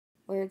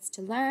Words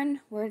to learn,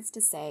 words to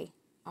say.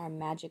 Our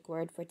magic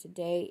word for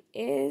today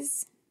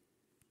is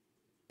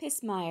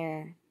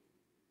Pismire,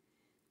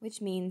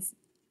 which means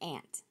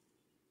ant.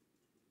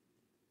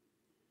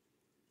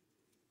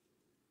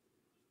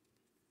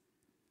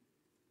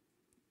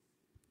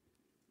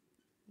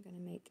 I'm going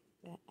to make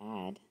that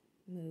add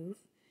move.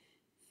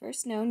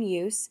 First known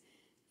use,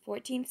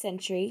 14th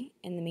century,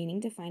 in the meaning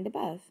defined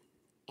above,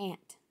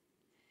 ant.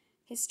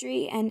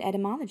 History and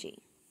etymology.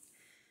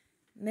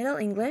 Middle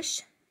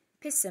English,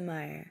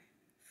 Pismire,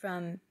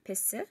 from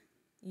pisse,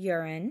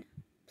 urine,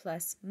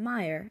 plus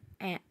mire,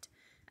 ant,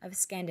 of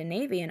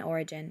Scandinavian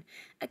origin,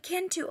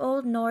 akin to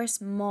Old Norse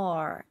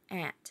mar,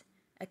 ant,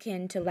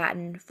 akin to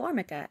Latin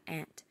formica,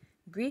 ant,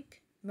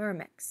 Greek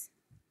myrmex.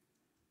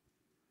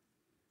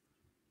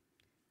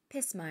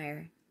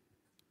 Pismire,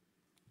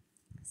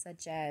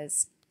 such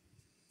as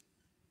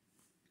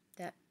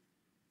that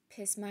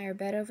Pismire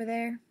bed over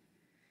there.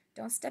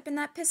 Don't step in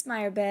that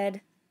Pismire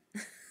bed.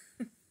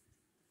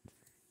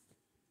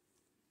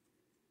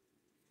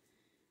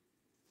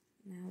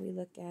 Now we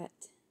look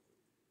at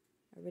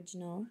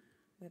original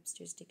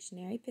Webster's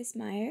Dictionary,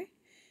 Pismire,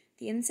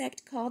 the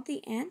insect called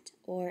the ant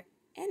or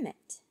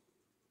emmet.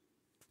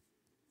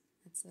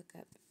 Let's look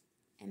up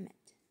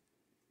emmet.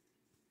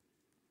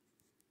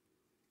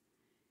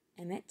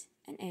 Emmet,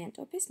 an ant,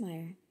 or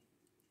Pismire.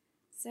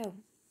 So,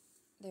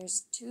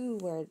 there's two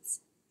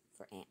words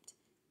for ant,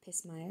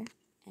 Pismire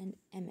and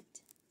emmet.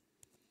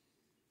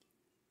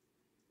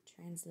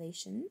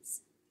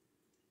 Translations.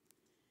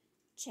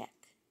 Check.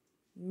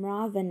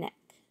 Mravenek.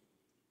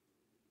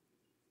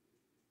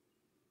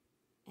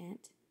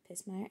 Ant,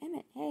 Pismire,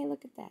 emmet. Hey,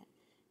 look at that.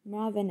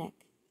 Mravenek.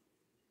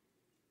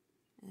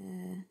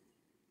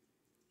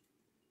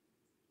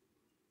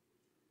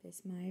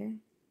 Pismire.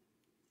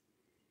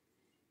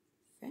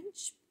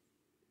 French,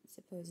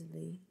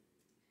 supposedly.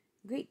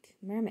 Greek,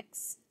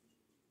 myrmex.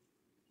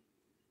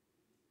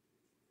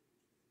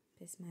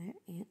 Pismire,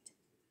 ant.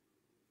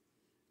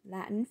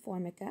 Latin,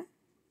 formica.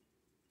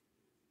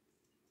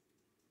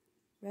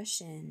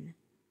 Russian,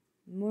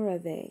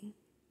 murave.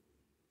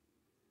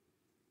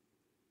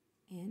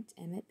 Ant,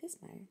 emmet,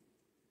 Pismire.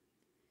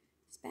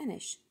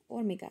 Spanish,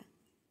 hormiga.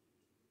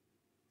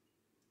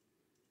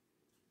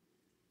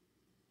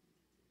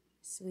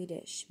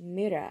 Swedish,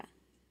 myra.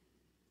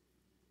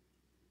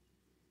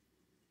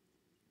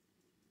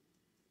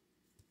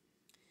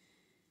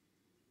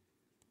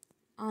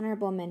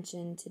 Honorable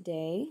mention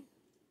today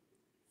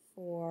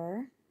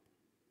for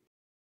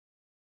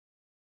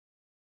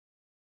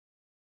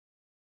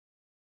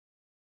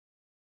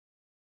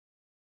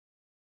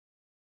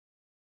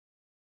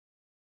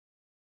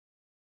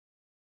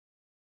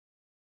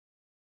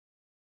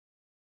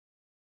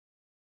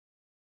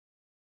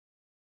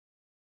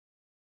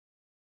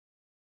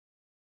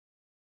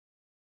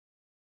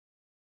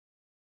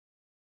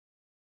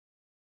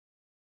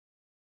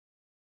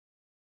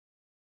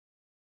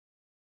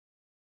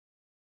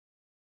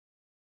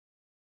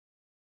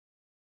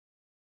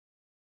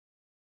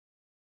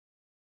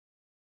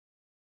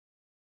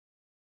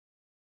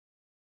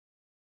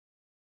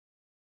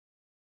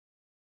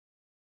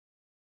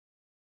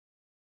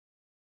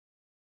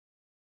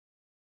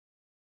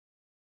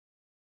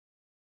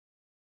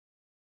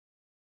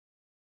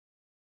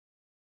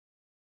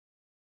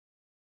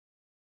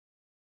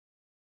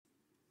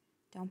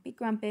Don't be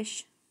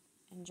grumpish.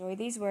 Enjoy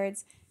these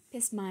words.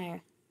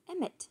 Pismire,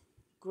 emmet,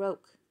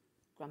 groak,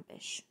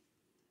 grumpish.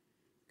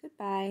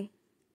 Goodbye.